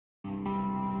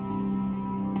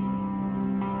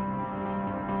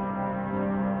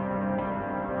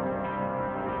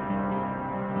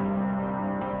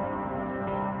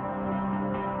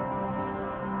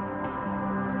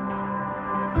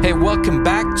welcome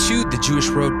back to the Jewish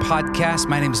Road podcast.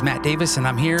 My name is Matt Davis, and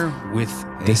I'm here with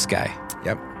this guy.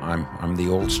 Yep, I'm the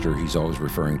oldster he's always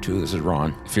referring to. This is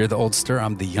Ron. If you're the oldster,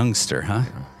 I'm the youngster, huh?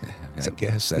 I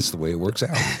guess that's the way it works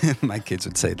out. My kids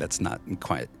would say that's not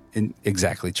quite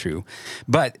exactly true.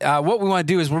 But what we want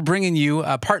to do is we're bringing you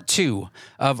part two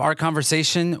of our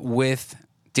conversation with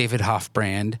David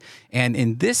Hoffbrand. And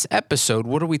in this episode,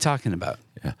 what are we talking about?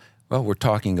 Yeah. Well, we're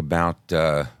talking about,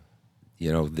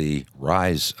 the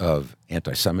rise of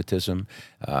anti-Semitism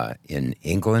in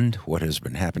England, what has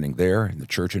been happening there in the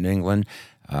church in England.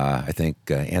 I think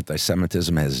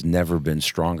anti-Semitism has never been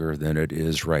stronger than it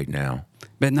is right now.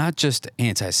 But not just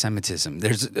anti-Semitism.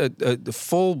 There's a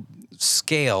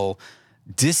full-scale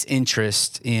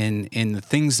disinterest in the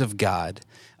things of God.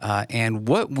 And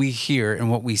what we hear and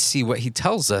what we see, what he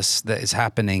tells us that is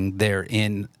happening there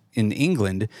in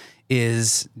England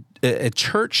is a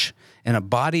church and a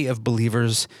body of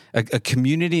believers, a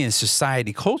community and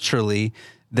society culturally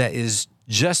that is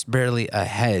just barely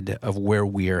ahead of where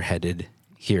we are headed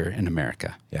here in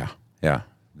America. Yeah.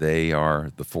 They are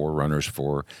the forerunners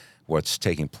for what's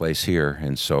taking place here.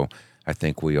 And so I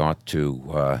think we ought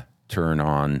to turn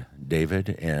on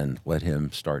David and let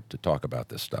him start to talk about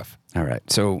this stuff. All right.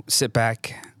 So sit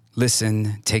back,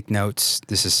 listen, take notes.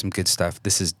 This is some good stuff.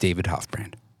 This is David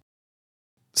Hoffbrand.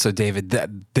 So, David,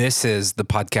 this is the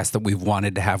podcast that we've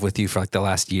wanted to have with you for like the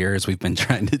last year as we've been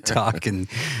trying to talk and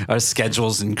our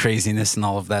schedules and craziness and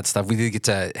all of that stuff. We did get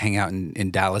to hang out in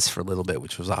Dallas for a little bit,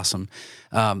 which was awesome.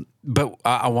 But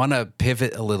I want to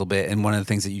pivot a little bit. And one of the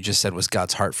things that you just said was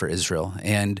God's heart for Israel.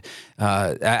 And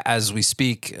as we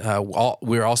speak,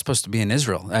 we're all supposed to be in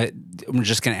Israel. I'm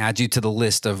just going to add you to the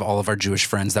list of all of our Jewish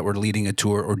friends that were leading a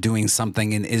tour or doing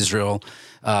something in Israel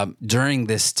during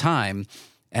this time.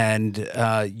 And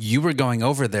you were going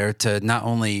over there to not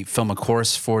only film a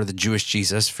course for the Jewish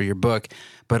Jesus for your book,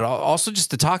 but also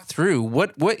just to talk through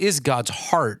what is God's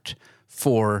heart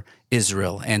for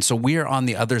Israel. And so we are on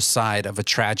the other side of a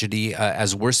tragedy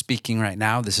as we're speaking right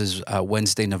now. This is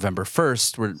Wednesday, November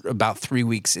 1st. We're about 3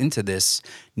 weeks into this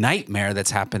nightmare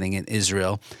that's happening in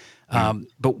Israel.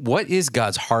 But what is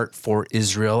God's heart for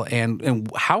Israel,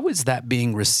 and how is that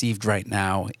being received right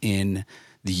now in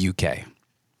the UK?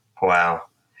 Wow.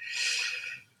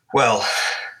 Well,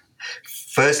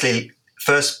 first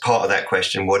part of that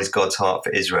question, what is God's heart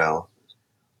for Israel?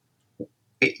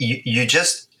 You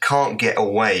just can't get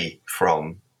away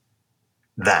from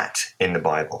that in the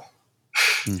Bible.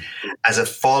 As a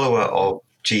follower of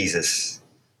Jesus,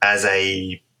 as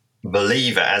a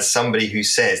believer, as somebody who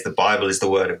says the Bible is the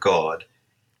Word of God,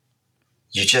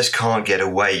 you just can't get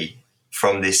away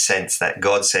from this sense that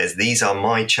God says, these are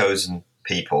my chosen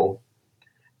people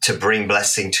to bring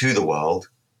blessing to the world.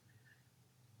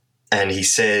 And he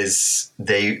says,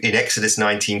 in Exodus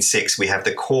 19:6, we have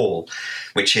the call,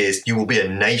 which is, you will be a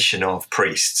nation of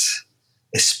priests,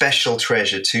 a special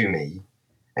treasure to me.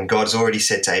 And God has already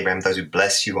said to Abraham, those who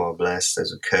bless you are blessed,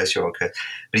 those who curse you are cursed.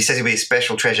 But he says he'll be a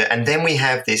special treasure. And then we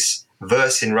have this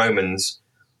verse in Romans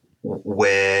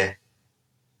where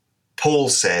Paul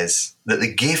says that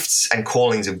the gifts and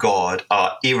callings of God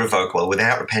are irrevocable,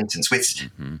 without repentance, which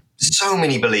so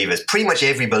many believers, pretty much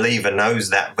every believer knows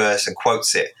that verse and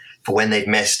quotes it for when they've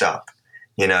messed up,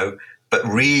 but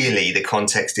really the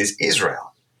context is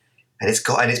Israel. And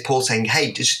it's Paul saying,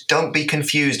 hey, just don't be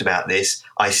confused about this.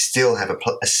 I still have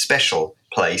a special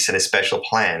place and a special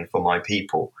plan for my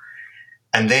people.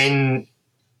 And then,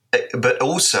 but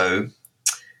also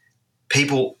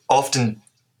people often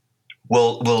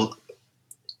will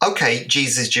okay,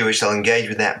 Jesus is Jewish, they'll engage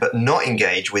with that, but not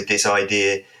engage with this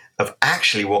idea of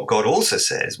actually what God also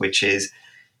says, which is,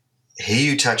 he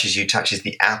who touches you touches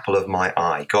the apple of my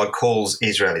eye. God calls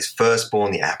Israel his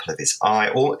firstborn, the apple of his eye,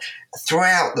 all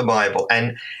throughout the Bible.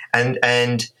 And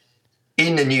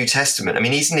in the New Testament, I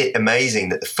mean, isn't it amazing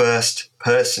that the first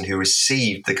person who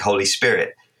received the Holy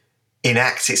Spirit in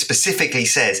Acts, it specifically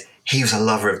says he was a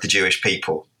lover of the Jewish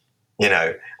people.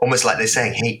 Almost like they're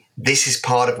saying, hey, this is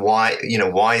part of why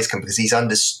he's come, because he's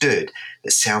understood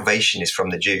that salvation is from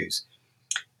the Jews.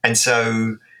 And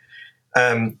so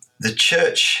the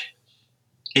church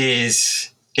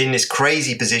is in this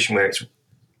crazy position where it's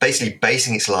basically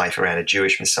basing its life around a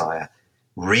Jewish Messiah,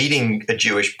 reading a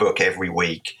Jewish book every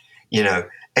week.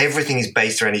 Everything is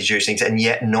based around these Jewish things, and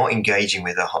yet not engaging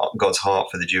with God's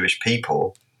heart for the Jewish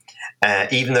people.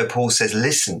 Even though Paul says,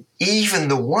 listen, even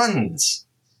the ones,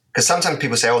 because sometimes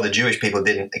people say, the Jewish people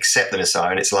didn't accept the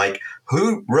Messiah. And it's like,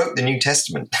 who wrote the New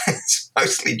Testament? It's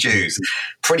mostly Jews,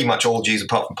 pretty much all Jews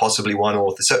apart from possibly one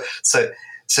author.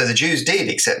 So the Jews did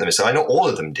accept the Messiah. Not all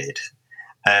of them did,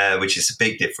 which is a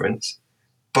big difference.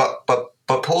 But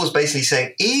But Paul's basically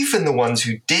saying even the ones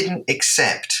who didn't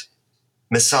accept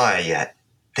Messiah yet,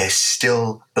 they're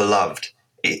still beloved.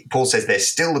 Paul says they're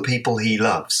still the people he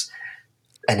loves.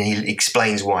 And he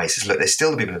explains why. He says, look, they're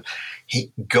still the people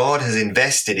God has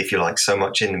invested, if you like, so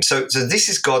much in them. So this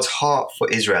is God's heart for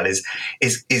Israel,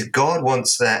 is God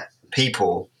wants that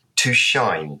people to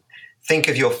shine. Think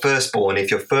of your firstborn. If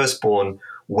your firstborn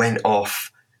went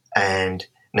off, and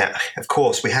now, of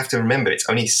course, we have to remember it's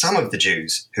only some of the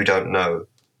Jews who don't know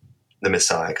the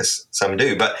Messiah, because some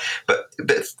do. But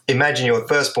imagine your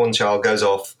firstborn child goes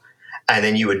off, and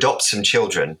then you adopt some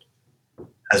children.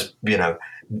 As you know,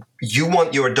 you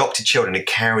want your adopted children to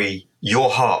carry your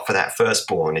heart for that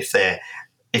firstborn. If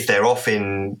they're off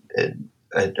in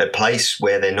a place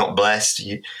where they're not blessed,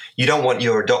 you don't want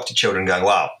your adopted children going,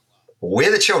 wow,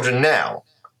 we're the children now.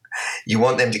 You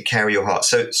want them to carry your heart.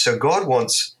 So God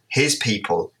wants his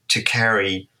people to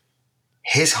carry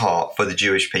his heart for the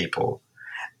Jewish people,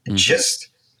 just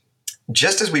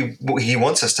as he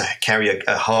wants us to carry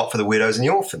a heart for the widows and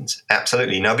the orphans.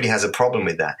 Absolutely. Nobody has a problem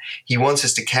with that. He wants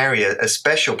us to carry a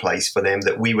special place for them,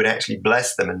 that we would actually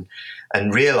bless them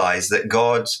and realize that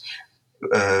God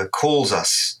calls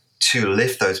us to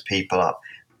lift those people up.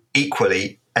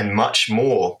 Equally and much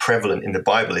more prevalent in the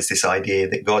Bible is this idea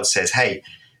that God says, hey,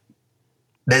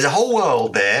 there's a whole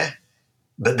world there,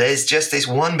 but there's just this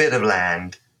one bit of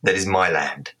land that is my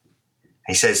land.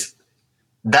 He says,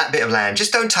 that bit of land,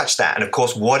 just don't touch that. And of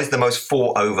course, what is the most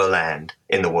fought over land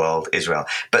in the world? Israel.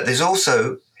 But there's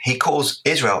also, he calls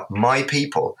Israel my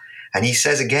people. And he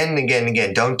says again and again and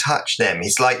again, don't touch them.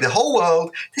 He's like, the whole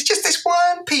world, there's just this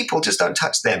one people, just don't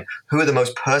touch them. Who are the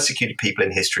most persecuted people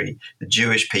in history? The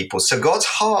Jewish people. So God's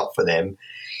heart for them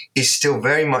is still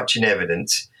very much in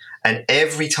evidence. And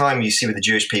every time you see with the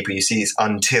Jewish people, you see this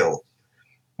until.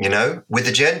 You know, with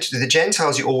the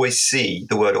Gentiles, you always see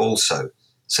the word also.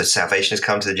 So salvation has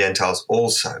come to the Gentiles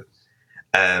also.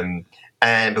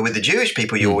 But with the Jewish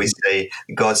people, you always say,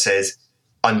 God says,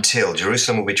 until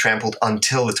Jerusalem will be trampled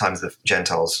until the times of the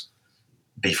Gentiles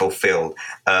be fulfilled.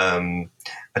 I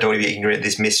don't want to be ignorant of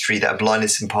this mystery that a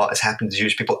blindness in part has happened to the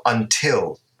Jewish people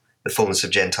until the fullness of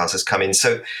Gentiles has come in.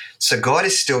 So God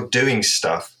is still doing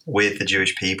stuff with the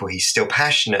Jewish people. He's still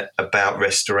passionate about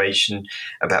restoration,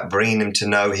 about bringing them to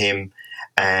know him.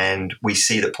 And we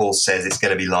see that Paul says it's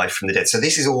going to be life from the dead. So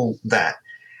this is all that.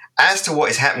 As to what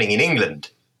is happening in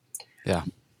England,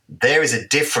 there is a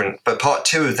different, but part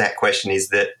two of that question is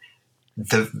that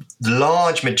the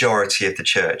large majority of the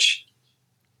church,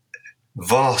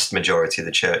 vast majority of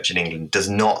the church in England does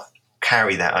not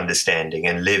carry that understanding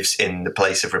and lives in the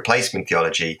place of replacement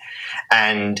theology,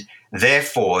 and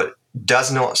therefore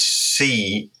does not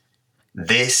see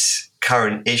this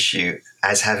current issue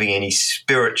as having any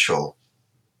spiritual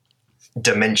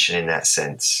dimension in that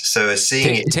sense. So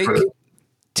seeing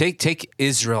take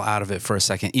Israel out of it for a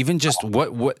second. Even just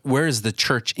where is the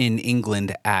church in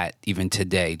England at even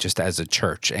today, just as a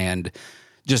church, and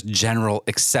just general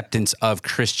acceptance of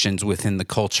Christians within the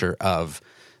culture of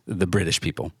the British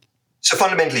people? So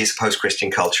fundamentally, it's a post-Christian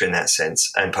culture in that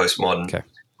sense, and postmodern. Okay.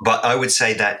 But I would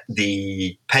say that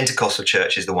the Pentecostal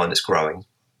church is the one that's growing.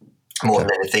 More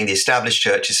than anything, the established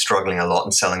church is struggling a lot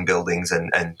and selling buildings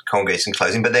and congregations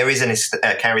closing. But there is a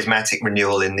charismatic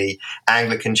renewal in the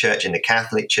Anglican church, in the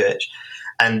Catholic church.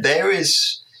 And there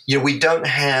is, we don't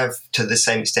have to the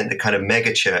same extent the kind of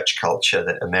mega church culture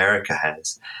that America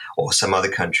has or some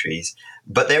other countries.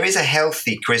 But there is a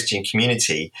healthy Christian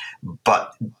community.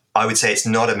 But I would say it's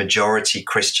not a majority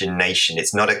Christian nation.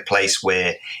 It's not a place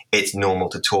where it's normal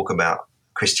to talk about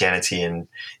Christianity, and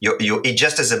you're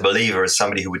just as a believer, as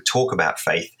somebody who would talk about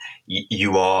faith,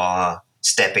 you are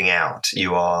stepping out.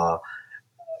 You are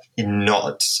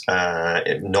not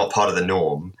part of the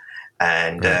norm,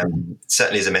 and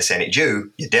certainly as a Messianic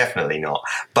Jew, you're definitely not.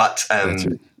 But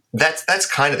that's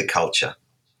kind of the culture.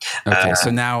 Okay, so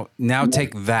now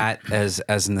take that as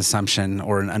an assumption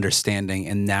or an understanding,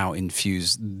 and now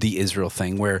infuse the Israel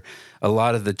thing, where a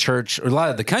lot of the church or a lot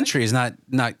of the country is not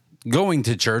going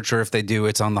to church, or if they do,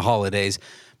 it's on the holidays.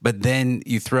 But then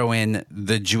you throw in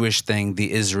the Jewish thing,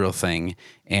 the Israel thing,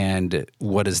 and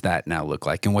what does that now look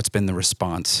like? And what's been the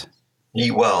response?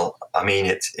 Well, I mean,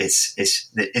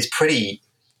 it's pretty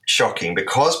shocking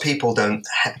because people are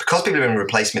in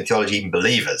replacement theology, even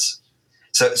believers.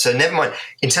 So never mind.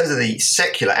 In terms of the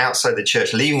secular outside the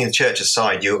church, leaving the church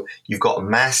aside, you've got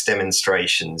mass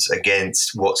demonstrations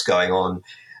against what's going on.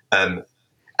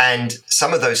 And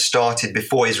some of those started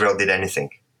before Israel did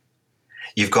anything.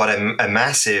 You've got a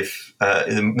massive,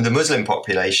 the Muslim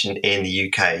population in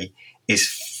the UK is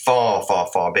far, far,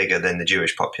 far bigger than the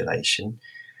Jewish population.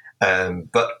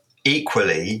 But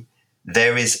equally,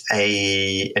 there is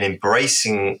an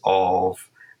embracing of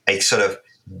a sort of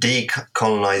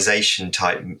decolonization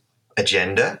type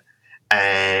agenda,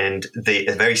 and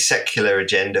a very secular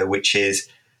agenda, which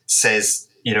says,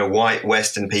 white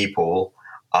Western people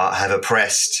have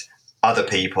oppressed other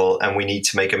people, and we need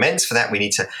to make amends for that. We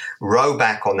need to row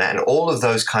back on that, and all of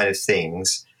those kind of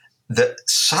things that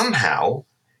somehow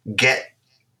get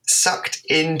sucked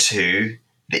into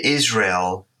the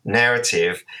Israel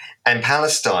narrative, and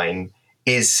Palestine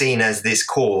is seen as this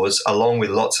cause along with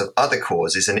lots of other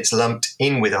causes, and it's lumped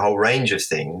in with a whole range of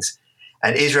things,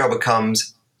 and Israel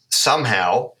becomes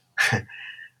somehow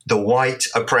the white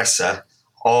oppressor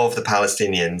of the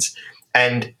Palestinians.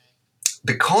 And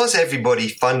because everybody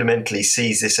fundamentally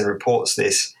sees this and reports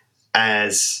this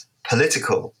as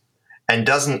political and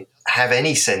doesn't have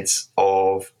any sense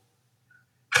of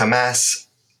Hamas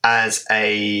as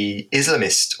a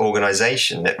Islamist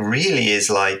organization that really is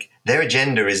like, their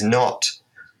agenda is not,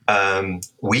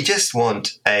 we just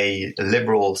want a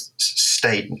liberal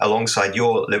state alongside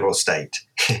your liberal state,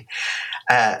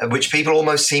 which people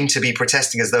almost seem to be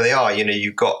protesting as though they are.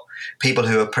 You've got people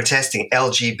who are protesting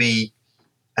LGBTQ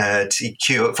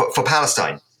for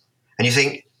Palestine. And you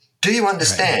think, do you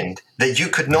understand that you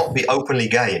could not be openly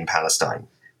gay in Palestine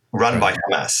run by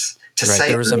Hamas? Right.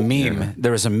 There was a meme.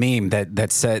 There was a meme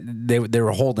that said they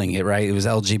were holding it, right. It was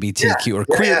LGBTQ or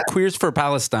queers for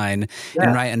Palestine,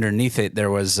 and right underneath it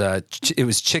there was it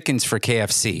was chickens for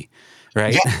KFC,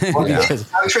 right? Yeah, so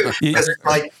true.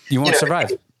 You won't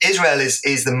survive. Israel is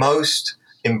the most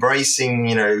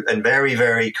embracing, and very,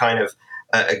 very kind of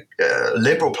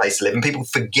liberal place to live, and people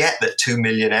forget that 2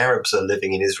 million Arabs are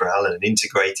living in Israel and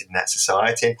integrated in that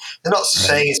society. And they're not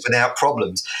saying it's without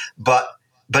problems, but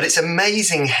it's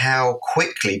amazing how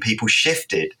quickly people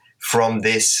shifted from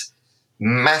this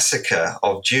massacre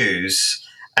of Jews,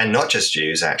 and not just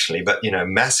Jews actually, but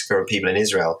massacre of people in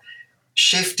Israel,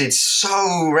 shifted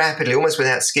so rapidly, almost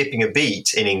without skipping a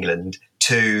beat in England,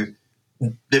 to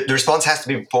the response has to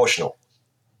be proportional.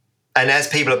 And as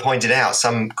people have pointed out,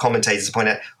 some commentators have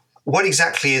pointed out, what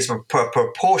exactly is a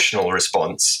proportional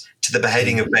response to the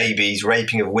beheading of babies,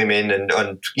 raping of women,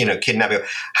 and kidnapping?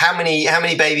 How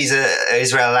many babies are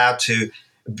Israel allowed to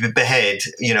behead?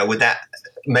 Would that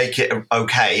make it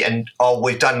okay? And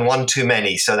we've done one too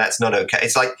many, so that's not okay.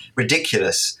 It's like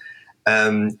ridiculous.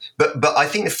 But I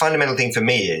think the fundamental thing for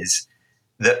me is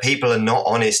that people are not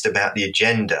honest about the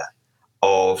agenda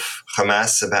of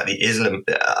Hamas, about the Islam,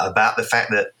 about the fact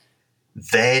that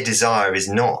their desire is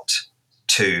not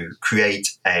to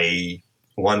create a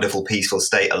wonderful, peaceful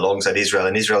state alongside Israel,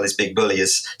 and Israel, this big bully,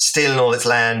 is stealing all its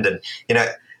land, and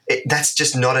that's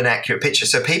just not an accurate picture.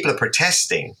 So people are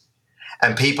protesting,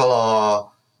 and people are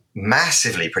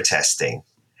massively protesting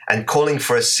and calling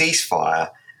for a ceasefire,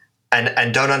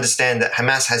 and don't understand that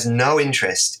Hamas has no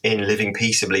interest in living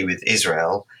peaceably with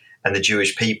Israel and the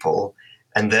Jewish people,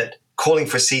 and that calling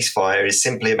for a ceasefire is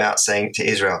simply about saying to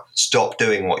Israel, stop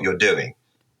doing what you're doing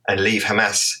and leave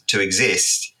Hamas to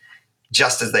exist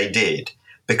just as they did,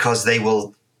 because they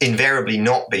will invariably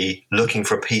not be looking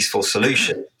for a peaceful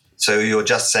solution. So you're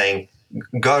just saying,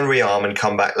 go and rearm and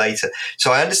come back later.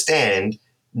 So I understand.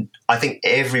 I think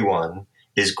everyone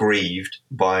is grieved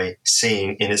by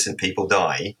seeing innocent people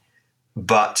die.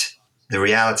 But the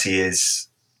reality is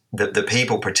that the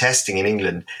people protesting in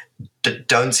England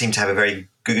don't seem to have a very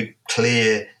good,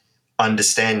 clear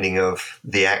understanding of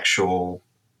the actual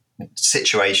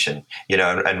situation,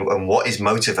 and what is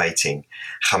motivating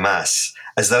Hamas,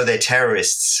 as though they're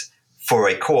terrorists for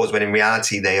a cause, when in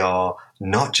reality they are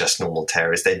not just normal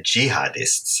terrorists, they're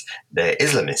jihadists, they're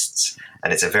Islamists,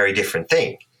 and it's a very different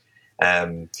thing.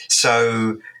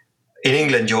 So in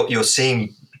England, you're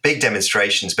seeing big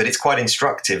demonstrations, but it's quite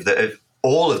instructive that of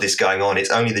all of this going on,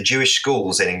 it's only the Jewish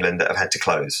schools in England that have had to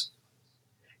close.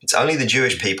 It's only the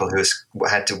Jewish people who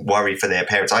had to worry for their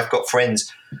parents. I've got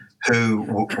friends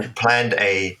who planned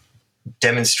a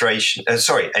demonstration.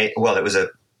 It was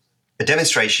a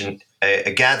demonstration,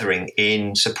 a gathering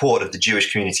in support of the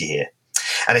Jewish community here.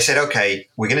 And they said, okay,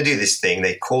 we're going to do this thing.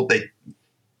 They contacted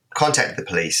the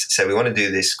police, said, we want to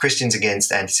do this, Christians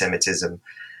against anti-Semitism,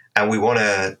 and we want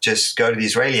to just go to the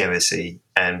Israeli embassy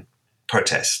and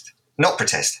protest. Not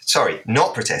protest,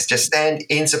 just stand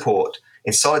in support,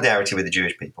 in solidarity with the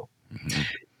Jewish people. Mm-hmm.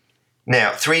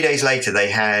 Now, 3 days later, they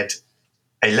had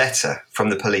a letter from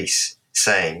the police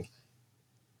saying,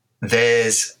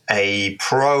 there's a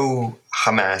pro-Palestine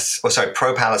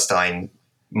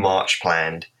march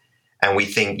planned, and we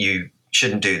think you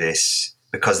shouldn't do this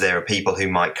because there are people who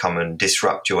might come and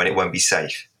disrupt you and it won't be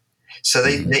safe. So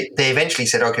they eventually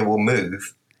said, okay, we'll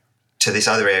move to this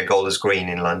other area, Golders Green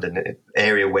in London, an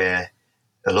area where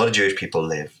a lot of Jewish people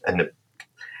live. And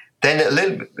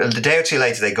then a day or two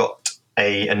later, they got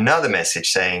another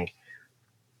message saying,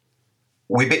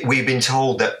 we've been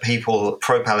told that people,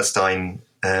 pro-Palestine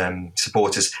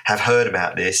supporters, have heard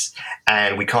about this,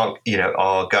 and we can't,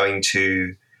 are going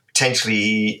to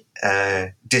potentially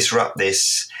disrupt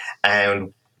this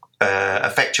and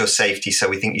affect your safety. So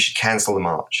we think you should cancel the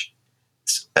march,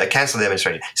 cancel the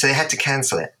demonstration. So they had to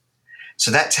cancel it. So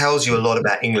that tells you a lot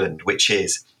about England, which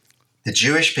is the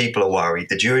Jewish people are worried.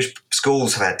 The Jewish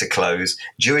schools have had to close.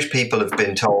 Jewish people have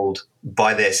been told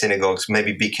by their synagogues,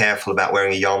 maybe be careful about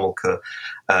wearing a yarmulke,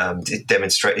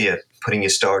 putting your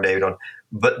Star of David on.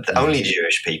 But only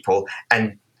Jewish people,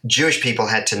 and Jewish people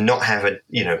had to not have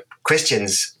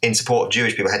Christians in support of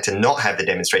Jewish people had to not have the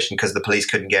demonstration because the police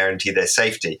couldn't guarantee their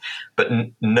safety. But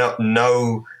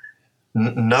no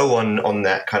one on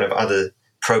that kind of other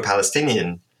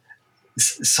pro-Palestinian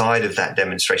side of that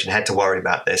demonstration had to worry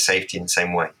about their safety in the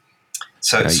same way.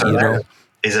 So that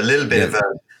is a little bit of a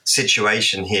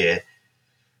situation here.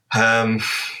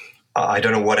 I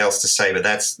don't know what else to say, but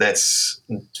that's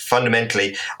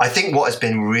fundamentally, I think what has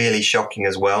been really shocking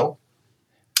as well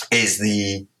is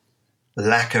the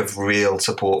lack of real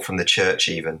support from the church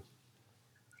even.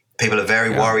 People are very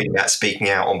worried about speaking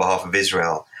out on behalf of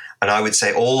Israel. And I would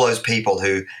say all those people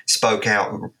who spoke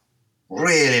out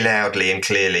really loudly and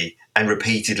clearly and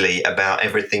repeatedly about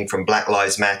everything from Black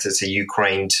Lives Matter to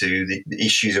Ukraine to the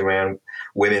issues around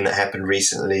women that happened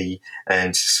recently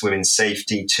and women's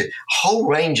safety to a whole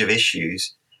range of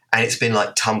issues. And it's been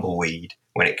like tumbleweed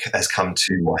when it has come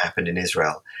to what happened in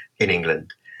Israel, in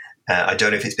England. I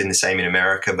don't know if it's been the same in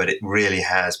America, but it really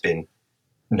has been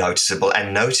noticeable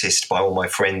and noticed by all my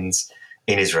friends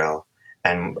in Israel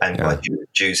and by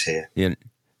Jews here.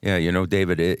 Yeah,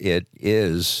 David, it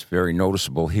is very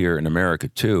noticeable here in America,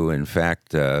 too. In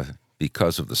fact,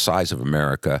 because of the size of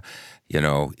America,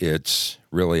 it's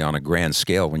really on a grand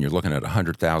scale when you're looking at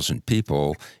 100,000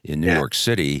 people in New York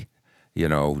City,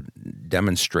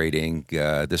 demonstrating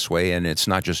this way. And it's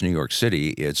not just New York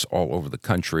City, it's all over the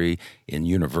country, in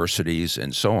universities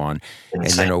and so on.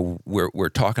 Insane. And, we're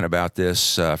talking about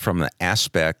this from the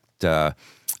aspect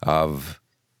of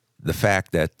the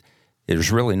fact that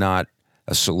there's really not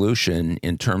a solution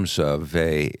in terms of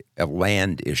a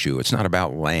land issue. It's not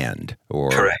about land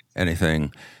or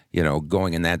anything,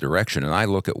 going in that direction. And I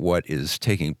look at what is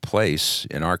taking place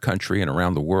in our country and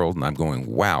around the world, and I'm going,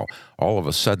 wow, all of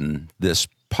a sudden this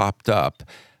popped up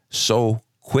so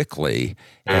quickly,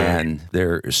 and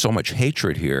there is so much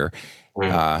hatred here.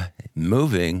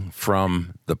 Moving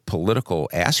from the political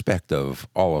aspect of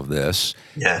all of this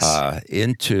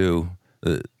into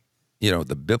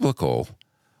the biblical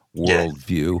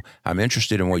worldview. I'm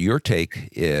interested in what your take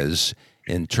is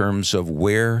in terms of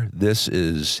where this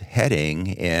is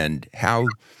heading and how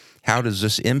does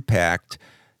this impact,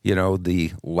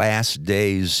 the last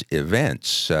days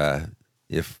events,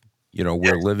 if,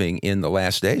 we're living in the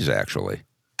last days, actually.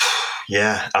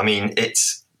 Yeah, I mean,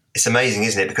 it's amazing,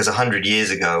 isn't it? Because 100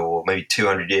 years ago, or maybe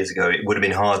 200 years ago, it would have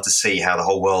been hard to see how the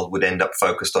whole world would end up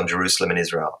focused on Jerusalem and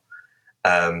Israel,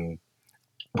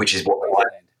 which is what...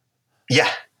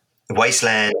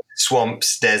 wasteland,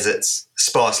 swamps, deserts,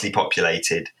 sparsely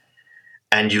populated.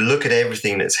 And you look at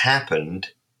everything that's happened.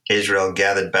 Israel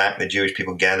gathered back, the Jewish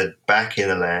people gathered back in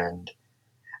the land.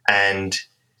 And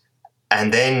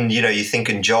then, you think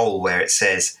in Joel where it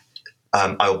says,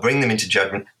 I will bring them into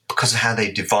judgment because of how they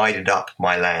divided up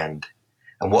my land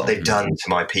and what they've done to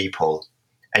my people.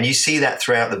 And you see that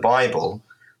throughout the Bible,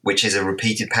 which is a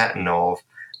repeated pattern of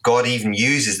God even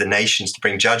uses the nations to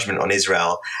bring judgment on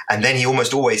Israel, and then he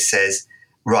almost always says,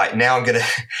 "Right, now I'm going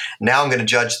to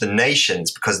judge the nations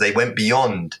because they went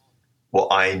beyond what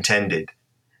I intended."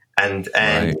 And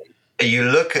you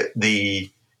look at the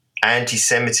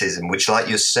anti-Semitism, which, like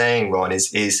you're saying, Ron,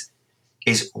 is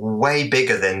way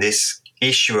bigger than this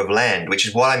issue of land, which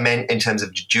is what I meant in terms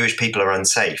of Jewish people are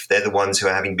unsafe. They're the ones who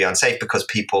are having to be unsafe because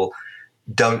people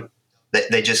don't.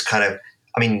 They just kind of.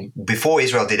 I mean, before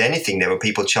Israel did anything, there were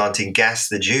people chanting "Gas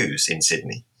the Jews" in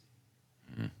Sydney.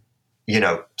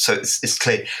 So it's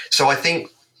clear. So I think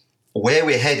where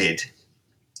we're headed,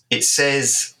 it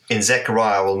says in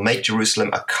Zechariah, "I will make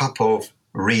Jerusalem a cup of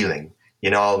reeling."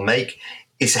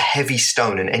 It's a heavy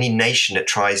stone, and any nation that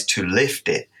tries to lift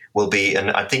it will be.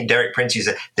 And I think Derek Prince used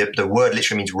the word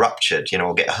literally means ruptured.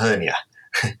 Or get a hernia.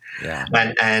 Yeah.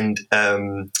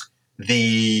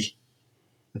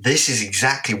 This is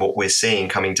exactly what we're seeing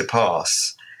coming to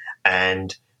pass.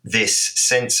 And this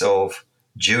sense of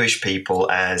Jewish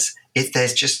people as if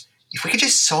we could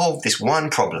just solve this one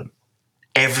problem,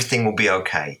 everything will be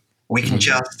okay.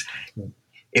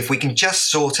 If we can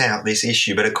just sort out this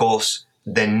issue. But of course,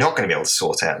 they're not going to be able to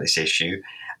sort out this issue,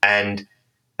 and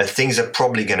things are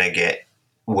probably going to get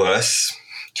worse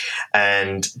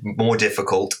and more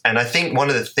difficult. And I think one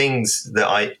of the things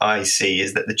that I see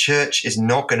is that the church is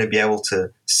not going to be able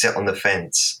to sit on the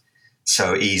fence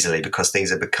so easily, because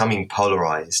things are becoming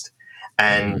polarized.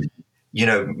 And, you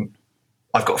know,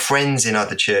 I've got friends in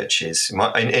other churches.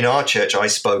 In our church, I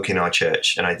spoke in our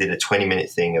church and I did a 20-minute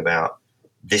thing about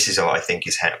this is what I think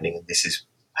is happening and this is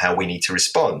how we need to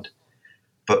respond.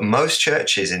 But most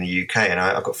churches in the UK, and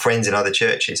I've got friends in other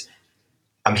churches,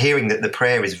 I'm hearing that the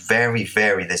prayer is very,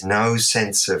 there's no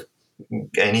sense of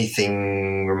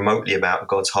anything remotely about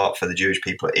God's heart for the Jewish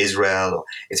people of Israel.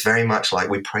 It's very much like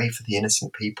we pray for the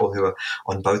innocent people who are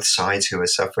on both sides who are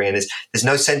suffering. And there's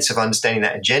no sense of understanding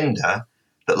that agenda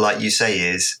that, like you say,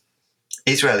 is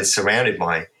Israel is surrounded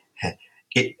by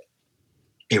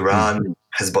Iran,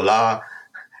 Hezbollah,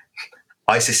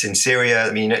 ISIS in Syria.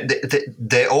 I mean,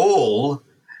 they all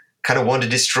kind of want to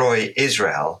destroy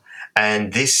Israel.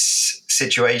 And this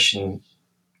situation,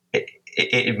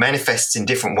 it manifests in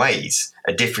different ways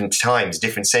at different times,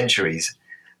 different centuries.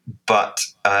 But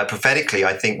prophetically,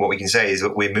 I think what we can say is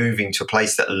that we're moving to a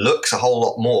place that looks a whole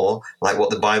lot more like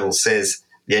what the Bible says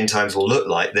the end times will look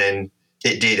like than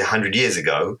it did 100 years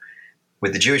ago,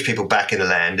 with the Jewish people back in the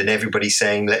land and everybody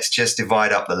saying, let's just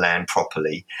divide up the land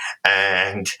properly.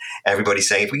 And everybody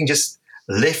saying, if we can just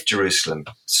lift Jerusalem,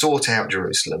 sort out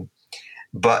Jerusalem.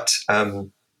 But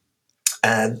and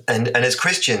as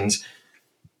Christians,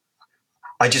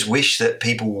 I just wish that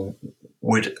people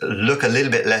would look a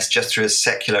little bit less just through a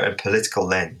secular and political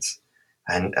lens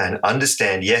and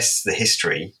understand, yes, the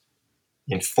history,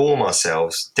 inform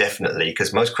ourselves, definitely,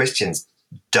 because most Christians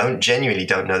genuinely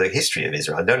don't know the history of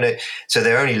Israel. Don't know, so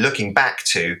they're only looking back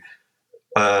to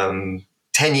 10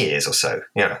 years or so.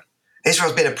 You know,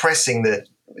 Israel's been oppressing the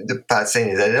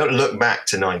Palestinians. They don't look back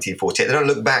to 1948. They don't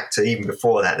look back to even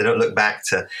before that. They don't look back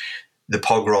to the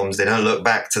pogroms. They don't look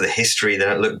back to the history. They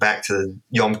don't look back to the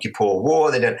Yom Kippur War.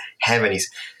 They don't have any.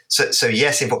 So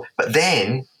yes, but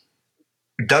then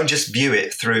don't just view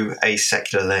it through a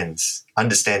secular lens.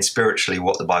 Understand spiritually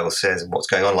what the Bible says and what's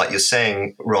going on. Like you're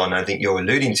saying, Ron, I think you're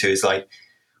alluding to, is like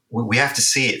we have to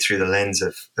see it through the lens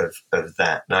of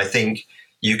that. And I think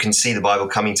you can see the Bible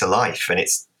coming to life, and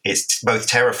it's both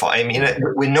terrifying. I mean,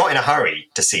 we're not in a hurry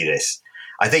to see this.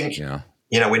 I think,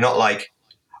 we're not like,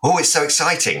 oh, it's so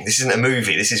exciting. This isn't a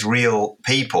movie. This is real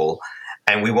people,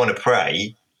 and we want to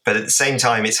pray. But at the same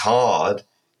time, it's hard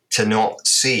to not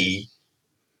see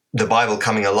the Bible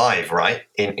coming alive, right,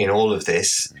 in all of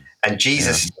this. And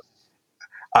Jesus,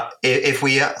 if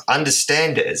we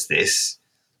understand it as this,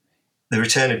 the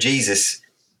return of Jesus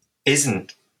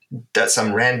isn't at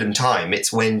some random time.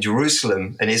 It's when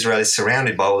Jerusalem and Israel is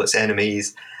surrounded by all its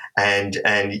enemies, and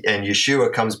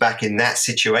Yeshua comes back in that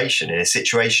situation, in a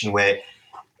situation where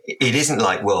it isn't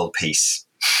like world peace.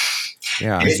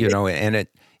 Yeah, and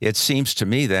it seems to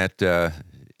me that,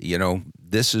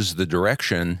 this is the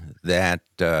direction that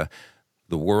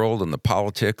the world and the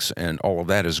politics and all of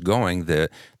that is going. The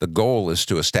goal is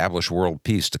to establish world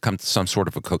peace, to come to some sort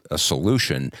of a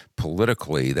solution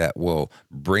politically that will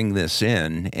bring this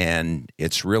in, and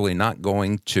it's really not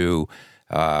going to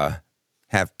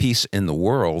have peace in the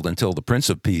world until the Prince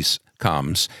of Peace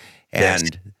comes.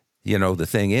 And, the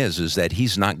thing is that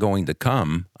he's not going to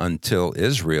come until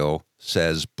Israel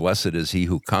says, blessed is he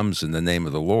who comes in the name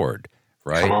of the Lord,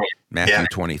 right? Matthew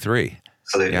 23.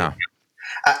 Absolutely. Yeah.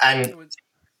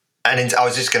 And I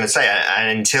was just going to say,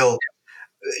 and until,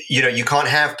 you can't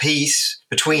have peace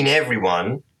between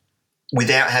everyone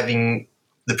without having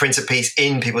the Prince of Peace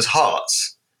in people's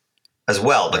hearts as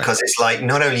well, because it's like,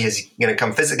 not only is he going to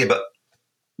come physically, but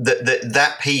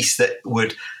that peace that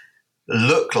would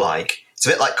look like, it's a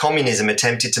bit like communism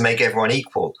attempted to make everyone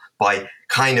equal by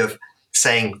kind of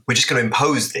saying, we're just going to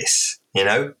impose this,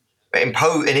 an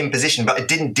imposition, but it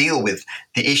didn't deal with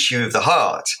the issue of the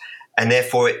heart. And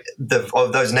therefore,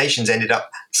 of those nations ended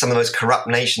up some of the most corrupt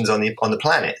nations on the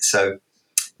planet. So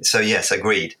yes,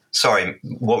 agreed. Sorry,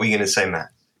 what were you going to say, Matt?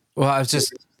 Well, I was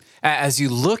just, as you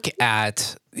look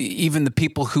at even the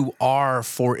people who are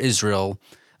for Israel,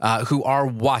 who are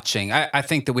watching, I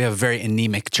think that we have a very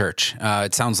anemic church.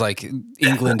 It sounds like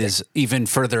England is even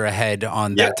further ahead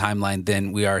on that timeline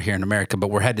than we are here in America,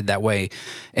 but we're headed that way.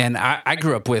 And I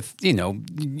grew up with,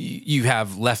 you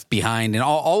have Left Behind and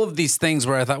all of these things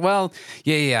where I thought, well,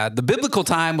 the biblical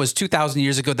time was 2,000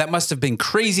 years ago. That must have been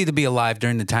crazy to be alive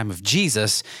during the time of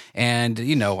Jesus. And,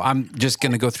 I'm just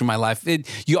going to go through my life.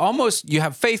 You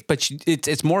have faith, but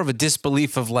it's more of a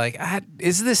disbelief of like,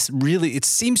 is this really, it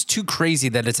seems too crazy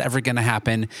that it's ever going to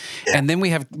happen. Yeah. And then we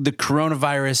have the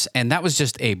coronavirus, and that was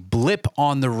just a blip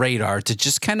on the radar to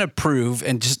just kind of prove,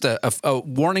 and just a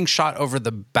warning shot over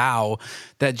the bow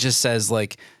that just says,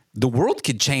 like, the world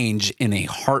could change in a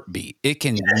heartbeat. It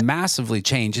can massively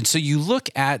change. And so you look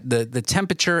at the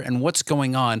temperature and what's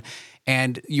going on,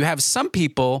 and you have some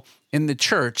people in the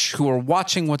church who are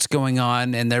watching what's going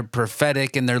on, and they're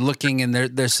prophetic, and they're looking, and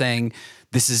they're saying,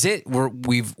 this is it.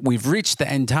 We've reached the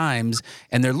end times,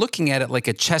 and they're looking at it like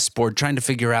a chessboard, trying to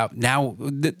figure out now.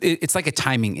 It's like a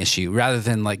timing issue rather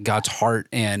than like God's heart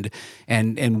and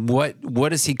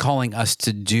what is He calling us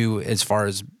to do as far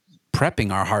as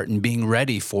prepping our heart and being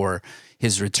ready for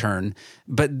His return.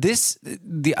 But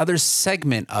the other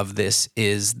segment of this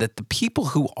is that the people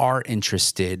who are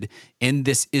interested in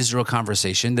this Israel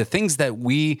conversation, the things that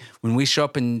when we show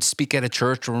up and speak at a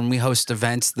church, or when we host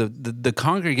events, the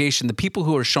congregation, the people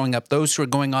who are showing up, those who are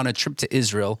going on a trip to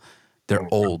Israel, they're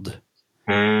old.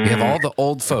 We have all the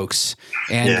old folks,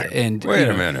 and wait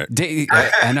a minute.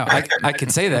 I know I can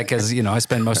say that because I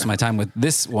spend most of my time with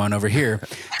this one over here,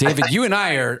 David. You and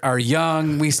I are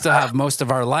young. We still have most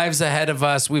of our lives ahead of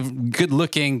us. We're good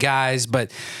looking guys,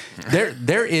 but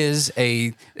there is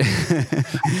a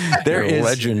You're a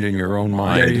legend in your own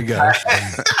mind. There you go.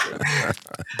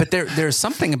 But there's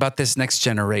something about this next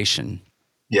generation.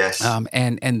 Yes.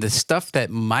 And the stuff that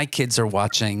my kids are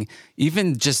watching,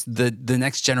 even just the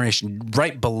next generation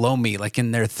right below me, like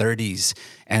in their 30s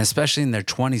and especially in their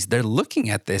 20s, they're looking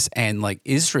at this, and like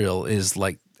Israel is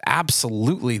like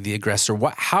absolutely the aggressor.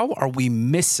 How are we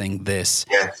missing this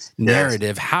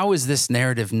narrative? Yes. How is this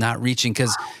narrative not reaching?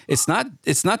 Because it's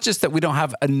not just that we don't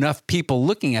have enough people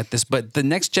looking at this, but the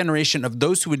next generation of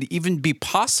those who would even be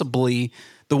possibly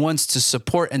the ones to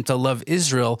support and to love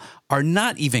Israel are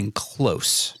not even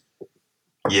close.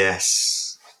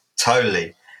 Yes,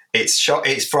 totally. It's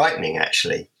frightening,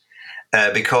 actually,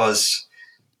 because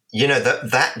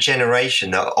that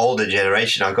generation, the older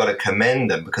generation, I've got to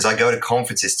commend them, because I go to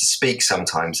conferences to speak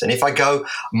sometimes, and if I go,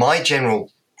 my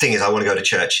general thing is I want to go to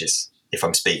churches if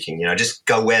I'm speaking. Just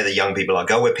go where the young people are,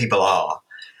 go where people are.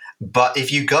 But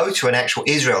if you go to an actual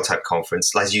Israel type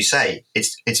conference, as you say,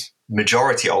 it's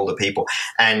majority older people,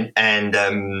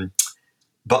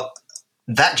 but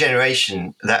that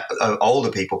generation, that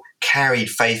older people, carried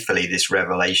faithfully this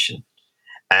revelation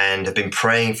and have been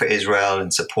praying for Israel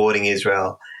and supporting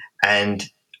Israel. And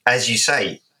as you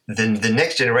say, the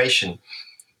next generation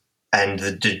and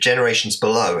the generations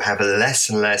below have a less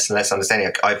and less and less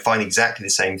understanding. I find exactly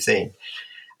the same thing.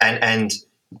 And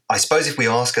I suppose if we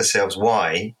ask ourselves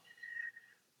why,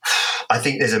 I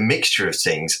think there's a mixture of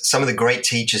things. Some of the great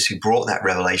teachers who brought that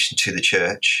revelation to the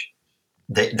church,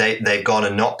 they've gone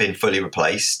and not been fully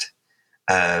replaced.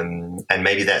 And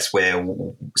maybe that's where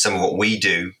some of what we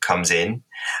do comes in.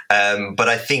 But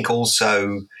I think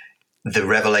also the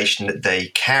revelation that they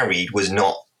carried was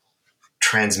not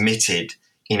transmitted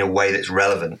in a way that's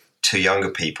relevant to younger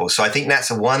people. So I think that's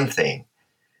the one thing,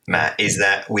 Matt, is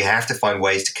that we have to find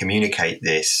ways to communicate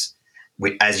this,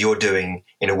 as you're doing,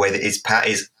 in a way that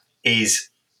is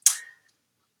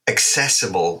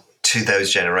accessible to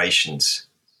those generations.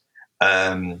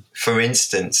 For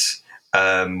instance,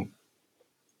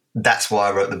 that's why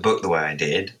I wrote the book the way I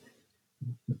did,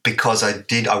 because I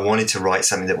wanted to write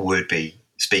something that would be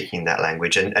speaking that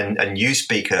language, and you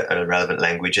speak a relevant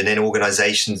language, and then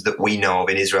organizations that we know of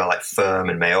in Israel, like Firm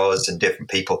and Maoz and different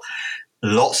people,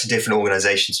 lots of different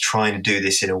organizations trying to do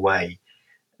this in a way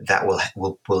that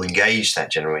will engage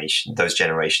those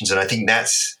generations. And I think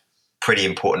that's pretty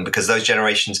important, because those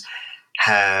generations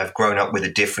have grown up with a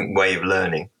different way of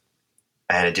learning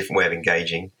and a different way of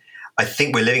engaging. I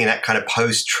think we're living in that kind of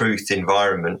post-truth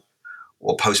environment,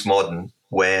 or postmodern,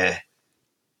 where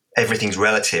everything's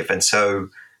relative. And so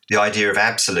the idea of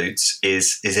absolutes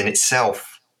is in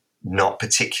itself not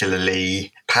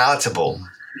particularly palatable.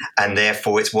 And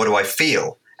therefore it's, what do I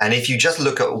feel? And if you just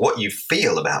look at what you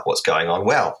feel about what's going on,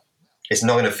 well, it's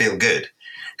not going to feel good.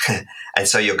 And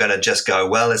so you're going to just go,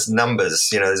 well, there's numbers,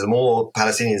 there's more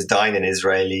Palestinians dying than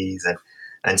Israelis.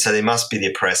 And so they must be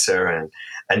the oppressor,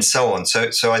 and so on.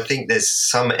 So I think there's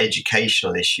some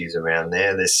educational issues around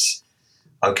there. There's,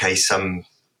 some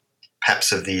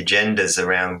perhaps of the agendas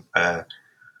around,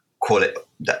 call it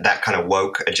that kind of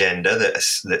woke agenda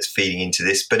that's feeding into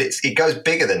this, but it goes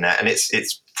bigger than that, and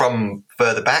it's from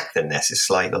further back than this. It's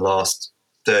like the last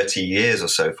 30 years or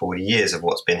so, 40 years of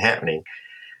what's been happening.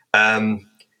 I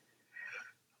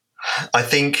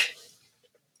think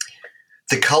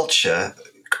the culture,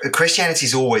 Christianity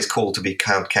is always called to be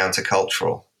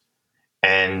countercultural,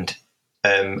 and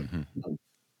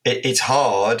it's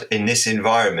hard in this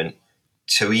environment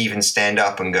to even stand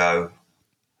up and go,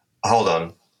 hold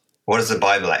on, What does the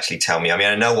Bible actually tell me? I mean,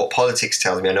 I know what politics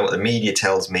tells me. I know what the media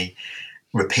tells me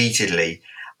repeatedly.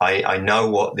 I know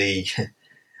what the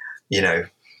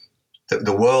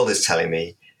the world is telling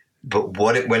me. But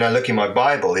when I look in my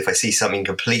Bible, if I see something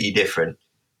completely different,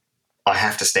 I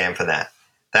have to stand for that.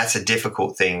 That's a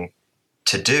difficult thing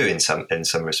to do in some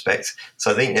respects.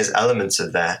 So I think there's elements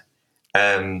of that.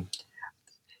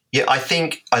 I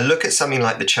think I look at something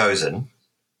like The Chosen,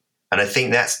 and I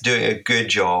think that's doing a good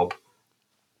job,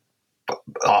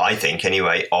 I think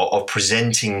anyway, of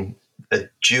presenting a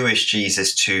Jewish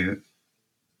Jesus to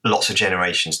lots of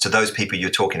generations, to those people you're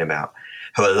talking about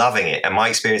who are loving it. And my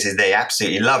experience is they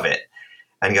absolutely love it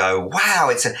and go, wow,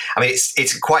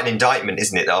 it's quite an indictment,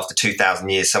 isn't it? That after 2,000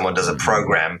 years, someone does a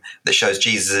program that shows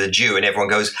Jesus as a Jew and everyone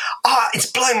goes, it's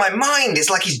blowing my mind. It's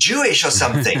like he's Jewish or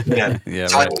something. Yeah,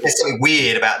 so right. I think there's something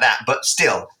weird about that, but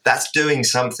still, that's doing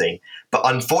something. But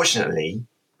unfortunately,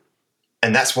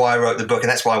 and that's why I wrote the book, and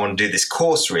that's why I want to do this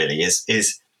course really,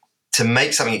 is to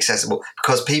make something accessible,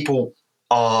 because people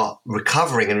are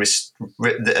recovering and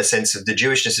a sense of the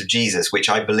Jewishness of Jesus, which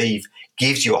I believe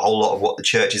gives you a whole lot of what the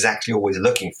church is actually always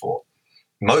looking for.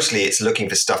 Mostly it's looking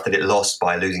for stuff that it lost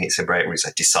by losing its Hebraic roots,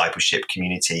 like discipleship,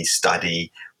 community,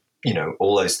 study,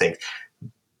 all those things.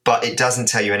 But it doesn't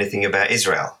tell you anything about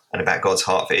Israel and about God's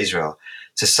heart for Israel.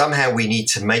 So somehow we need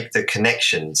to make the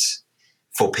connections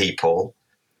for people,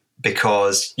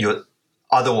 because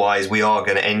otherwise we are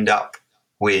going to end up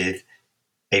with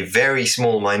a very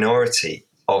small minority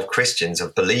of Christians,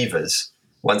 of believers.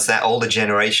 Once that older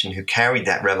generation who carried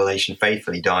that revelation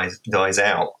faithfully dies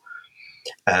out,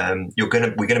 we're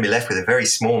going to be left with a very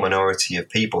small minority of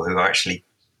people who actually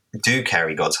do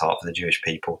carry God's heart for the Jewish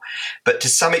people. But to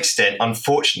some extent,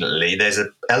 unfortunately, there's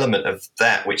an element of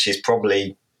that which is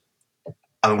probably,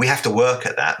 we have to work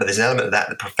at that, but there's an element of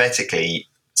that prophetically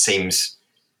seems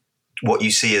what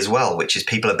you see as well, which is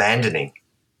people abandoning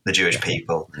the Jewish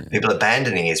people, people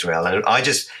abandoning Israel. And I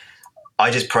just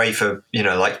pray for,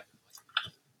 like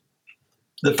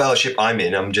the fellowship I'm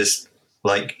in, I'm just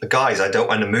like, guys, I don't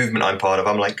want the movement I'm part of.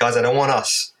 I'm like, guys, I don't want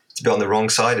us to be on the wrong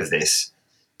side of this,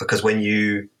 because when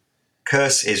you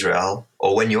curse Israel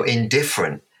or when you're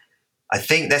indifferent, I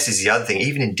think this is the other thing,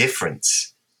 even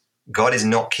indifference, God is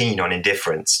not keen on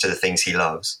indifference to the things he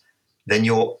loves. Then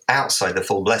you're outside the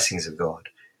full blessings of God.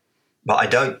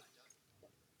 But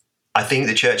I think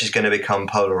the church is going to become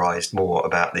polarized more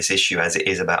about this issue as it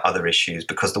is about other issues,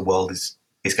 because the world is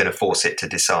going to force it to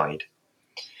decide.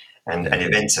 And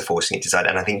events are forcing it to decide.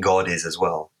 And I think God is as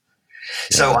well.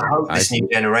 Yeah, so I hope this new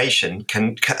generation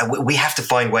can, we have to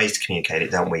find ways to communicate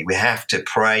it, don't we? We have to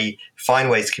pray, find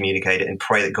ways to communicate it, and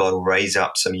pray that God will raise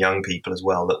up some young people as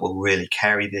well that will really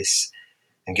carry this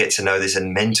and get to know this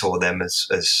and mentor them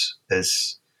as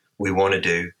we want to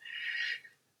do.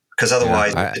 Because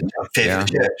otherwise, I fear for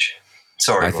the church.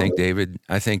 Sorry, I think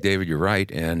David, you're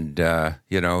right, and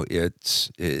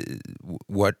it's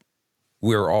what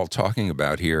we're all talking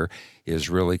about here is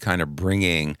really kind of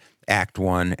bringing Act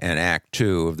 1 and Act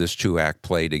 2 of this 2-act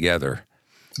play together.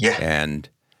 Yeah, and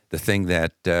the thing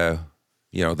that the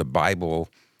Bible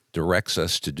directs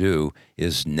us to do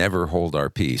is never hold our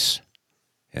peace,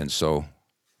 and so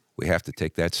we have to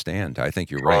take that stand. I think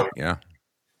you're right. Yeah,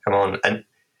 come on, and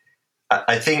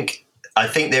I think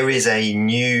there is a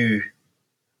new.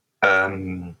 I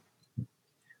don't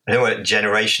know what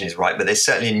generation is right, but there's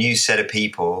certainly a new set of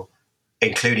people,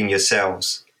 including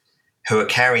yourselves, who are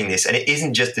carrying this. And it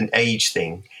isn't just an age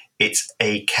thing. It's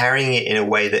a carrying it in a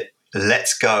way that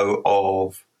lets go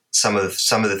of some of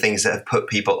the things that have put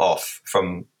people off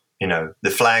from,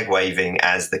 the flag waving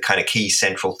as the kind of key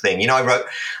central thing. I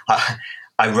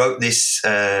wrote this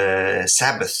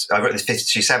Sabbath. I wrote this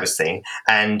 52 Sabbath thing,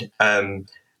 and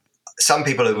some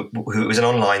people who it was an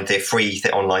online thing, free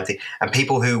online thing, and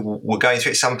people who were going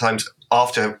through it sometimes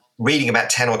after reading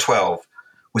about 10 or 12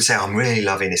 would say, I'm really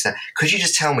loving this now. Could you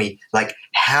just tell me, like,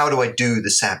 how do I do the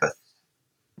Sabbath?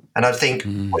 And I'd think,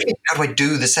 what do you mean, how do I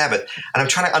do the Sabbath? And I'm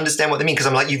trying to understand what they mean, because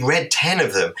I'm like, you've read 10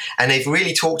 of them, and they've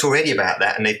really talked already about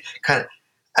that, and they've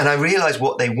and I realize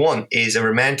what they want is a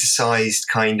romanticized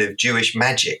kind of Jewish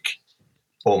magic,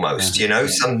 almost,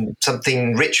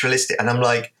 something ritualistic. And I'm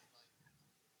like,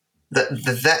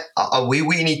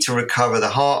 we need to recover the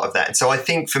heart of that. And so I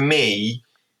think for me,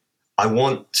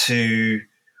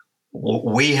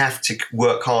 we have to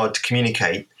work hard to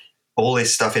communicate all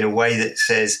this stuff in a way that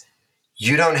says,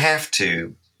 you don't have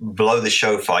to blow the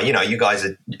shofar. You guys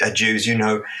are Jews,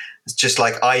 just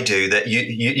like I do, that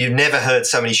you've never heard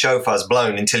so many shofars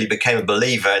blown until you became a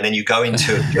believer. And then you go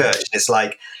into a church. And it's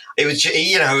like, it was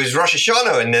Rosh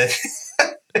Hashanah and the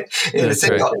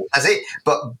synagogue. That's it.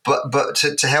 But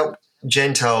to help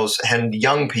Gentiles and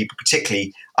young people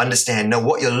particularly understand, no,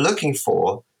 what you're looking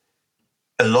for,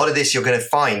 a lot of this you're going to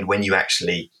find when you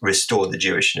actually restore the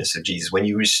Jewishness of Jesus, when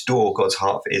you restore God's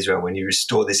heart for Israel, when you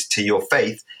restore this to your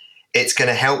faith, it's going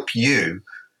to help you,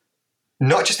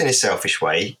 not just in a selfish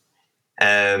way.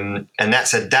 And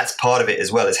that's part of it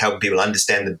as well, as helping people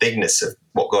understand the bigness of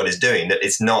what God is doing, that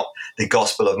it's not the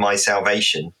gospel of my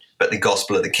salvation, but the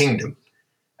gospel of the kingdom.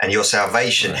 And your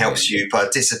salvation helps you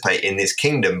participate in this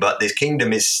kingdom, but this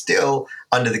kingdom is still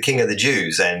under the King of the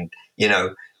Jews. And,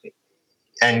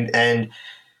 and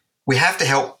we have to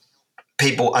help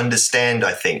people understand,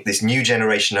 I think, this new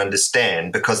generation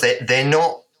understand, because they're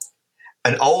not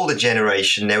an older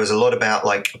generation. There was a lot about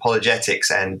like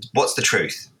apologetics and what's the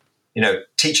truth,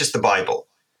 teach us the Bible.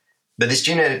 But this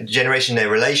generation, they're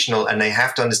relational and they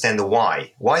have to understand the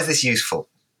why. Why is this useful?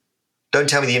 Don't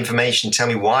tell me the information. Tell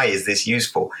me why is this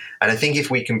useful? And I think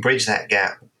if we can bridge that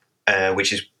gap,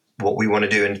 which is what we want to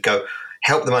do, and go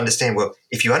help them understand, well,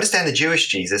 if you understand the Jewish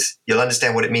Jesus, you'll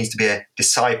understand what it means to be a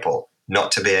disciple, not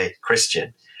to be a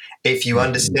Christian. If you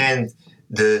understand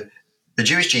the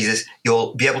Jewish Jesus,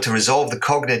 you'll be able to resolve the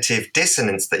cognitive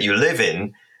dissonance that you live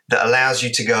in, that allows you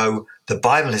to go, the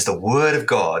Bible is the word of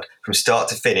God from start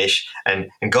to finish, and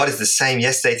God is the same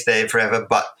yesterday, today, and forever,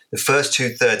 but the first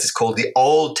 2/3 is called the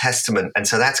Old Testament, and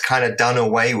so that's kind of done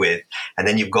away with. And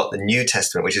then you've got the New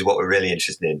Testament, which is what we're really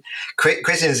interested in.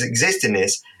 Christians exist in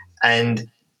this, and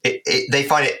they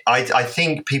find it. I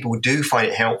think people do find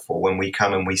it helpful when we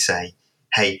come and we say,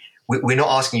 "Hey, we're not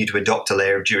asking you to adopt a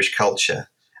layer of Jewish culture,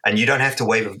 and you don't have to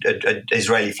wave an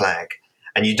Israeli flag,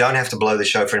 and you don't have to blow the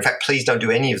shofar. In fact, please don't do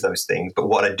any of those things. But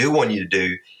what I do want you to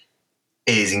do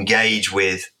is engage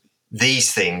with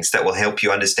these things that will help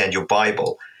you understand your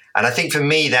Bible." And I think for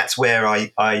me, that's where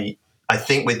I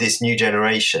think with this new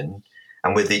generation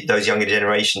and with those younger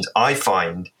generations, I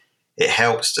find it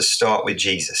helps to start with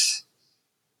Jesus.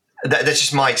 That's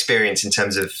just my experience in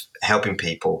terms of helping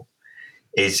people,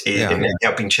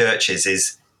 helping churches,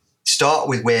 is start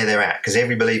with where they're at, because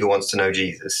every believer wants to know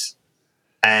Jesus.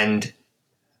 And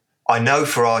I know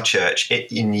for our church,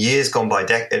 in years gone by,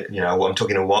 I'm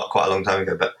talking quite a long time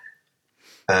ago, but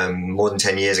more than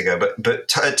 10 years ago,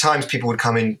 but at times people would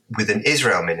come in with an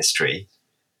Israel ministry,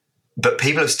 but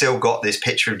people have still got this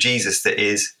picture of Jesus that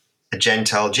is a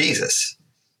Gentile Jesus.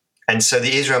 And so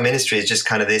the Israel ministry is just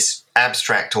kind of this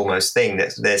abstract almost thing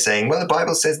that they're saying, well, the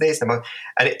Bible says this, and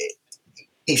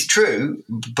it's true,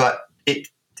 but it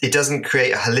doesn't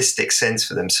create a holistic sense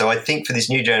for them. So I think for this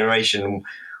new generation,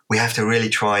 we have to really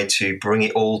try to bring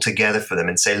it all together for them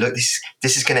and say, look,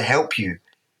 this is going to help you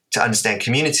to understand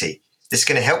community. This is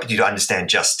going to help you to understand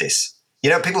justice.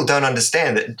 People don't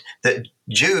understand that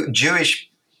Jewish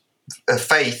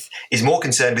faith is more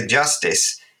concerned with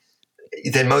justice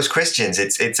than most Christians.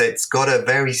 It's got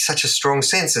such a strong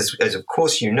sense, as of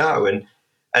course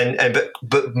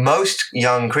but most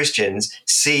young Christians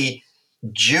see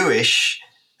Jewish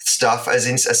stuff as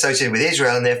associated with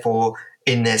Israel, and therefore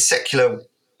in their secular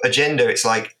agenda, it's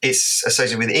like it's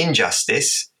associated with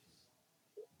injustice.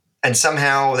 And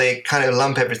somehow they kind of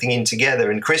lump everything in together.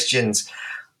 And Christians,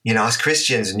 us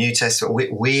Christians, New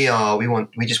Testament, we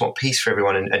just want peace for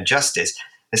everyone and justice.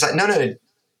 It's like, no.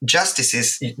 Justice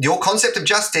is, your concept of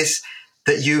justice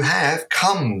that you have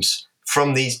comes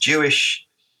from these Jewish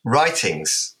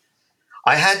writings.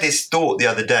 I had this thought the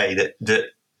other day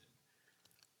that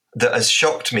has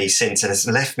shocked me since and has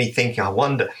left me thinking, I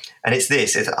wonder. And it's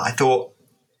this,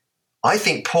 I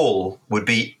think Paul would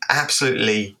be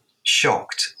absolutely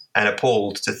shocked and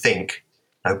appalled to think,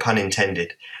 no pun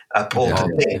intended,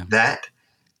 to think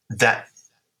that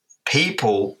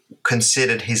people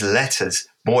considered his letters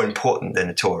more important than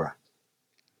the Torah.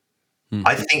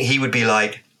 I think he would be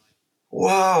like,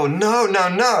 whoa,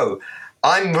 no.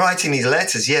 I'm writing these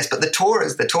letters, yes, but the Torah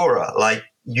is the Torah. Like,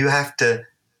 you have to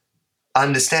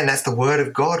understand that's the word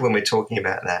of God when we're talking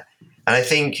about that. And I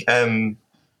think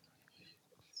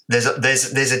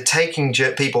there's a taking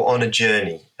people on a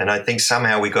journey, and I think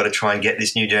somehow we've got to try and get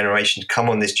this new generation to come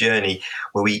on this journey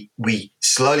where we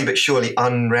slowly but surely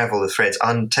unravel the threads,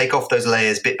 take off those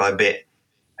layers bit by bit,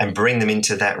 and bring them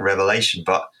into that revelation.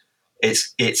 But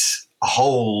it's a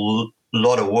whole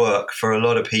lot of work for a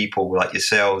lot of people like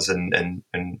yourselves and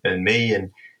me,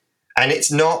 and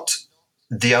it's not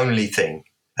the only thing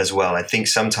as well. I think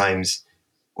sometimes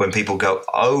when people go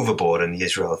overboard on the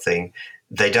Israel thing,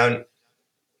 they're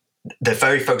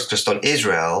very focused just on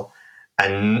Israel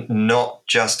and not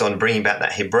just on bringing back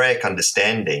that Hebraic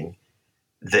understanding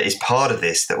that is part of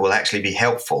this, that will actually be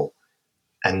helpful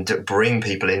and to bring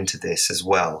people into this as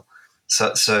well.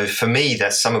 So for me,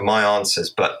 that's some of my answers,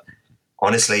 but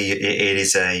honestly, it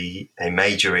is a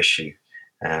major issue.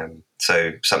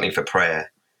 So something for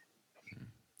prayer.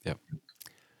 Yep.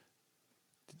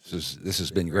 This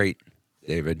has been great,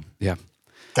 David. Yeah.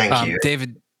 Thank you.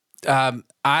 David.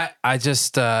 I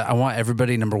just I want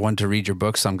everybody, number one, to read your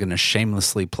book. So I'm going to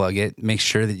shamelessly plug it. Make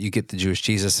sure that you get the Jewish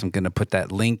Jesus. I'm going to put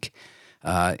that link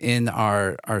in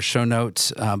our show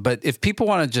notes. But if people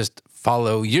want to just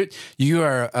follow you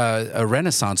are a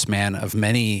Renaissance man of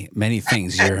many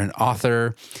things. You're an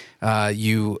author.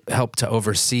 You help to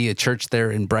oversee a church there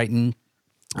in Brighton.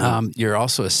 You're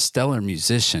also a stellar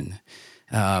musician.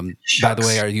 By the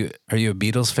way, are you a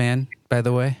Beatles fan? By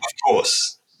the way, of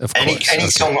course. Any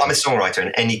song. I'm a songwriter,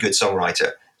 and any good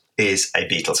songwriter is a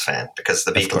Beatles fan, because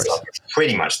the Beatles are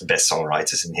pretty much the best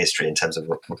songwriters in history in terms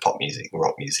of pop music,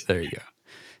 rock music. There you go.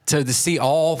 So to see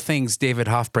all things David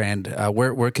Hoffbrand,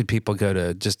 where could people go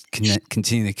to just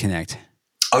continue to connect?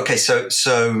 Okay, so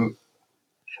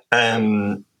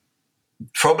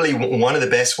probably one of the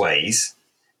best ways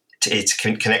to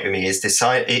connect with me is to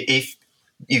sign. If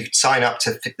you sign up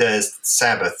to the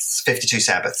Sabbaths, 52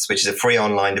 Sabbaths, which is a free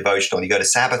online devotional. You go to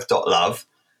sabbath.love,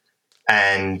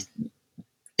 and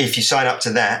if you sign up to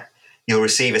that, you'll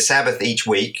receive a Sabbath each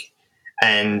week,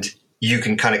 and you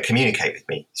can kind of communicate with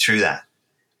me through that,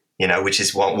 which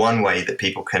is one way that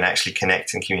people can actually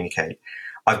connect and communicate.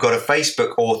 I've got a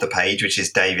Facebook author page, which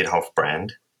is David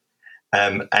Hoffbrand,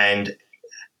 and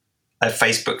a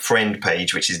Facebook friend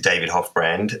page, which is David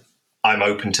Hoffbrand. I'm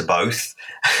open to both.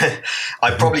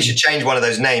 I probably should change one of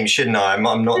those names, shouldn't I? I'm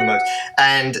not the most.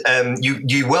 And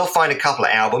you will find a couple of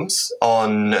albums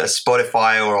on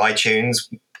Spotify or iTunes.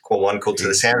 One called "To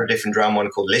the Sound of a Different Drum,"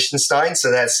 one called "Liechtenstein." So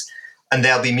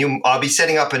I'll be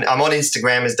setting up, and I'm on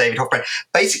Instagram as David Hoffbrand.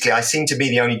 Basically, I seem to be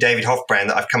the only David Hoffbrand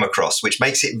that I've come across, which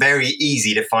makes it very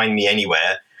easy to find me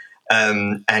anywhere,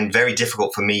 and very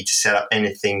difficult for me to set up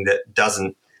anything that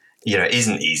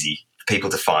isn't easy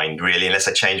people to find, really, unless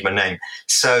I change my name.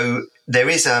 So there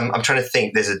is, I'm trying to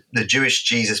think, there's the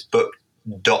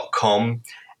jewishjesusbook.com,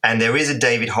 and there is a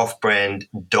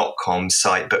davidhoffbrand.com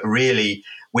site, but really,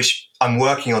 which I'm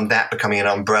working on that becoming an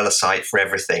umbrella site for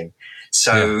everything.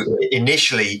 So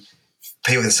initially,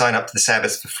 people can sign up to the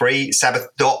Sabbath for free.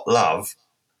 Sabbath.love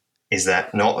is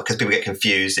that not, because people get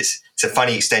confused. It's a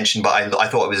funny extension, but I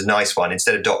thought it was a nice one.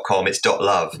 Instead of .com, it's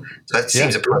 .love. So that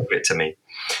seems appropriate to me.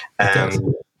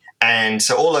 And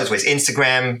so all those ways,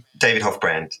 Instagram, David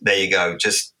Hoffbrand, there you go.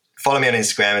 Just follow me on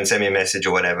Instagram and send me a message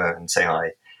or whatever and say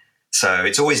hi. So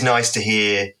it's always nice to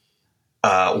hear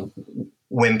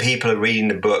when people are reading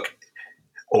the book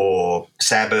or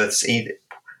Sabbaths,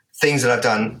 things that I've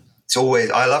done. It's always,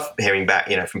 I love hearing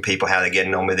back, from people, how they're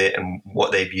getting on with it and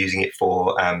what they're using it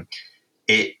for.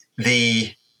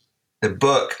 The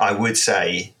book, I would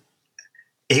say,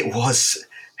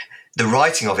 the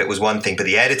writing of it was one thing, but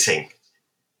the editing,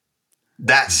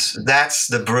 that's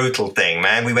the brutal thing,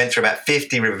 man. We went through about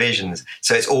 50 revisions.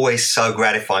 So it's always so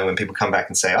gratifying when people come back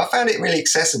and say, I found it really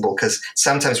accessible, because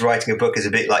sometimes writing a book is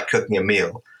a bit like cooking a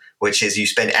meal, which is you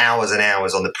spend hours and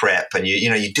hours on the prep, and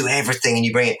you do everything, and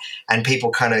you bring it, and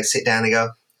people kind of sit down and go,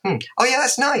 oh yeah,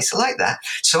 that's nice. I like that.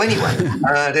 So anyway,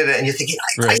 and you're thinking,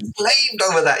 I slaved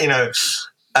over that,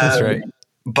 That's right.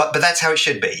 But that's how it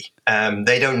should be.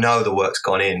 They don't know the work's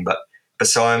gone in, but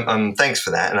so I'm thanks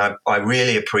for that, and I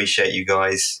really appreciate you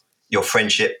guys, your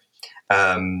friendship,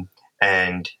 and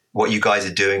what you guys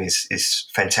are doing is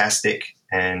fantastic,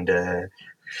 and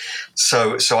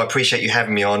so I appreciate you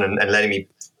having me on and letting me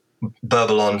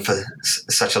burble on for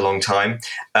such a long time.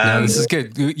 No, this is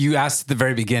good. You asked at the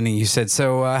very beginning, you said,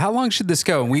 so how long should this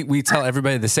go? And we tell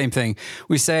everybody the same thing.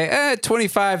 We say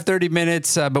 25, 30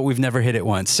 minutes, but we've never hit it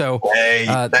once. So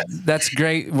that's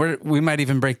great. We might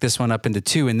even break this one up into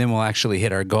 2, and then we'll actually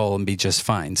hit our goal and be just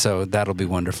fine. So that'll be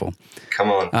wonderful.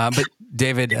 Come on. But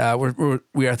David,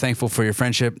 we are thankful for your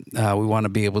friendship. We want to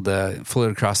be able to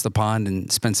float across the pond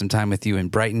and spend some time with you in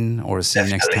Brighton, or see you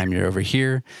next time you're over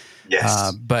here.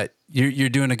 Yes. But you're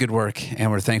doing a good work,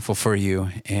 and we're thankful for you.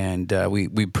 And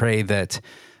we pray that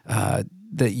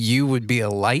you would be a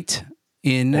light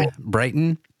in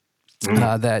Brighton,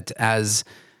 that as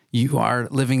you are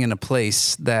living in a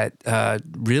place that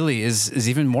really is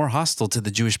even more hostile to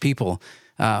the Jewish people.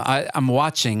 I'm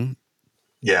watching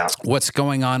what's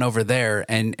going on over there,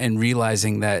 and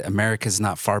realizing that America's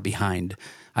not far behind.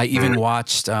 I even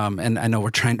watched, and I know we're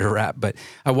trying to wrap, but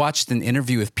I watched an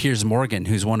interview with Piers Morgan,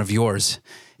 who's one of yours.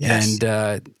 Yes.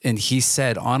 And he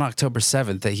said on October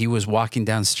 7th that he was walking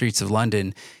down the streets of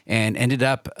London and ended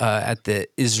up at the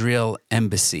Israel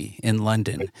embassy in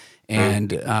London.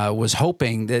 and was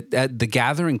hoping that the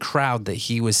gathering crowd that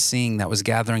he was seeing that was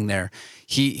gathering there,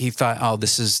 he thought, oh,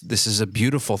 this is a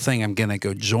beautiful thing. I'm going to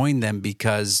go join them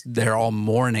because they're all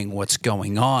mourning what's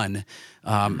going on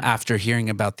after hearing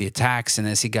about the attacks. And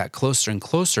as he got closer and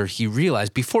closer, he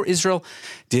realized before Israel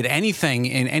did anything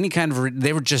in any kind of,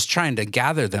 they were just trying to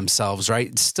gather themselves, right?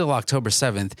 It's still October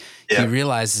 7th. Yeah. He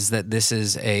realizes that this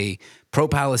is a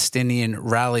pro-Palestinian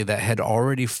rally that had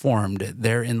already formed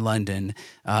there in London,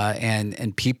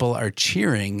 and people are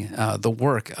cheering the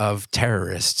work of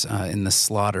terrorists in the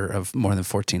slaughter of more than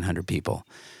 1,400 people.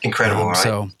 Incredible, right?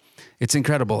 So it's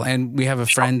incredible. And we have a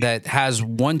friend that has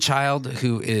one child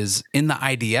who is in the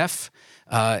IDF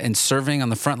and serving on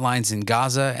the front lines in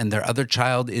Gaza, and their other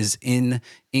child is in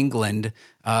England.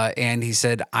 And he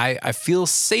said, I feel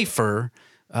safer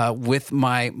with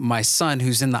my son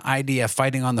who's in the IDF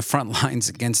fighting on the front lines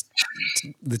against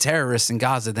the terrorists in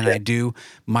Gaza than I do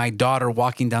my daughter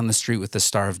walking down the street with the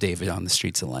Star of David on the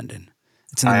streets of London.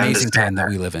 It's an amazing time that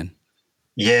we live in.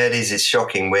 Yeah, it is. It's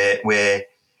shocking where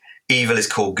evil is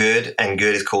called good and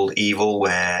good is called evil,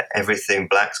 where everything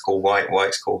black's called white,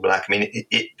 white's called black. I mean,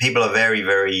 people are very,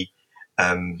 very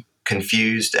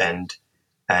confused, and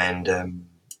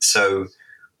so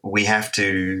we have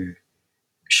to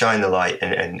shine the light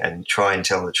and try and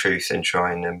tell the truth and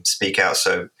try and speak out.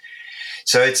 So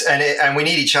it's and we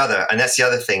need each other, and that's the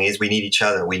other thing is we need each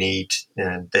other. We need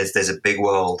there's a big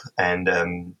world and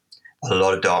a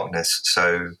lot of darkness,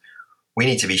 so we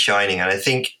need to be shining. And I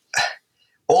think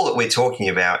all that we're talking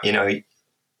about, you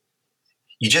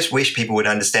just wish people would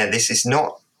understand this is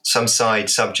not some side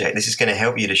subject. This is going to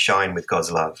help you to shine with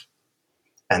God's love.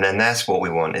 And then that's what we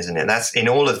want, isn't it? That's in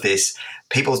all of this,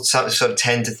 people sort of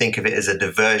tend to think of it as a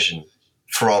diversion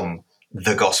from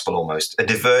the gospel almost, a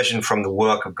diversion from the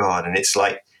work of God. And it's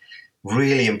like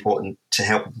really important to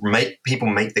help people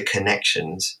make the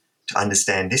connections to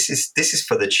understand this is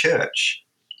for the church.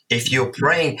 If you're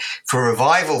praying for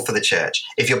revival for the church,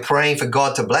 if you're praying for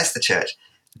God to bless the church,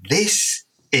 this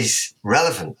is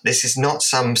relevant. This is not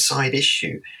some side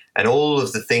issue. And all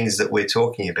of the things that we're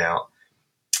talking about,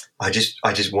 I just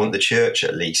want the church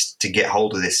at least to get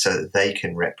hold of this so that they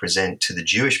can represent to the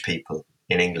Jewish people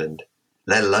in England,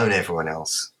 let alone everyone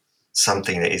else,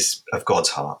 something that is of God's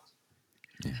heart.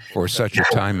 For such a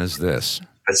time as this.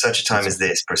 For such a time as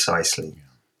this, precisely.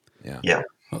 Yeah.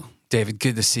 Well, David,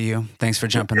 good to see you. Thanks for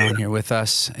jumping on here with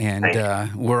us. And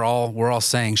we're all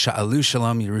saying Sha'alu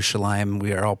Shalom Yerushalayim.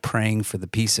 We are all praying for the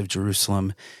peace of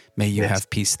Jerusalem. May you have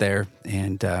peace there.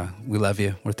 And we love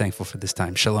you. We're thankful for this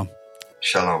time. Shalom.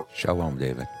 Shalom. Shalom,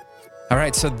 David. All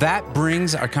right, so that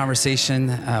brings our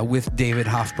conversation with David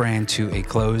Hoffbrand to a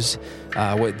close.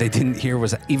 What they didn't hear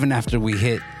was even after we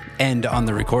hit end on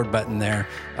the record button there,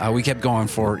 we kept going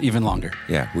for even longer.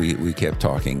 Yeah, we kept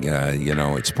talking.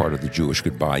 It's part of the Jewish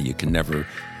goodbye. You can never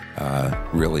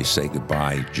really say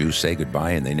goodbye. Jews say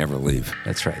goodbye and they never leave.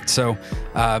 That's right. So,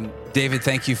 David,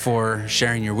 thank you for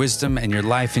sharing your wisdom and your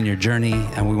life and your journey.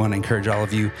 And we want to encourage all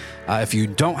of you, if you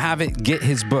don't have it, get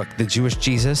his book, The Jewish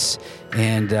Jesus.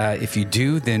 And if you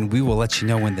do, then we will let you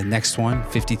know when the next one,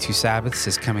 52 Sabbaths,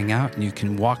 is coming out. And you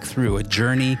can walk through a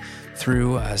journey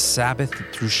through a Sabbath,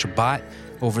 through Shabbat,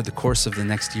 over the course of the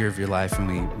next year of your life. And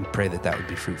we pray that would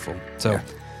be fruitful. So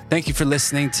thank you for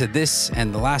listening to this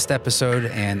and the last episode,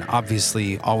 and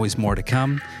obviously always more to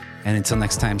come. And until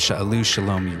next time, Sha'alu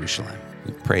Shalom Yerushalayim.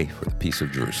 We pray for the peace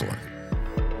of Jerusalem.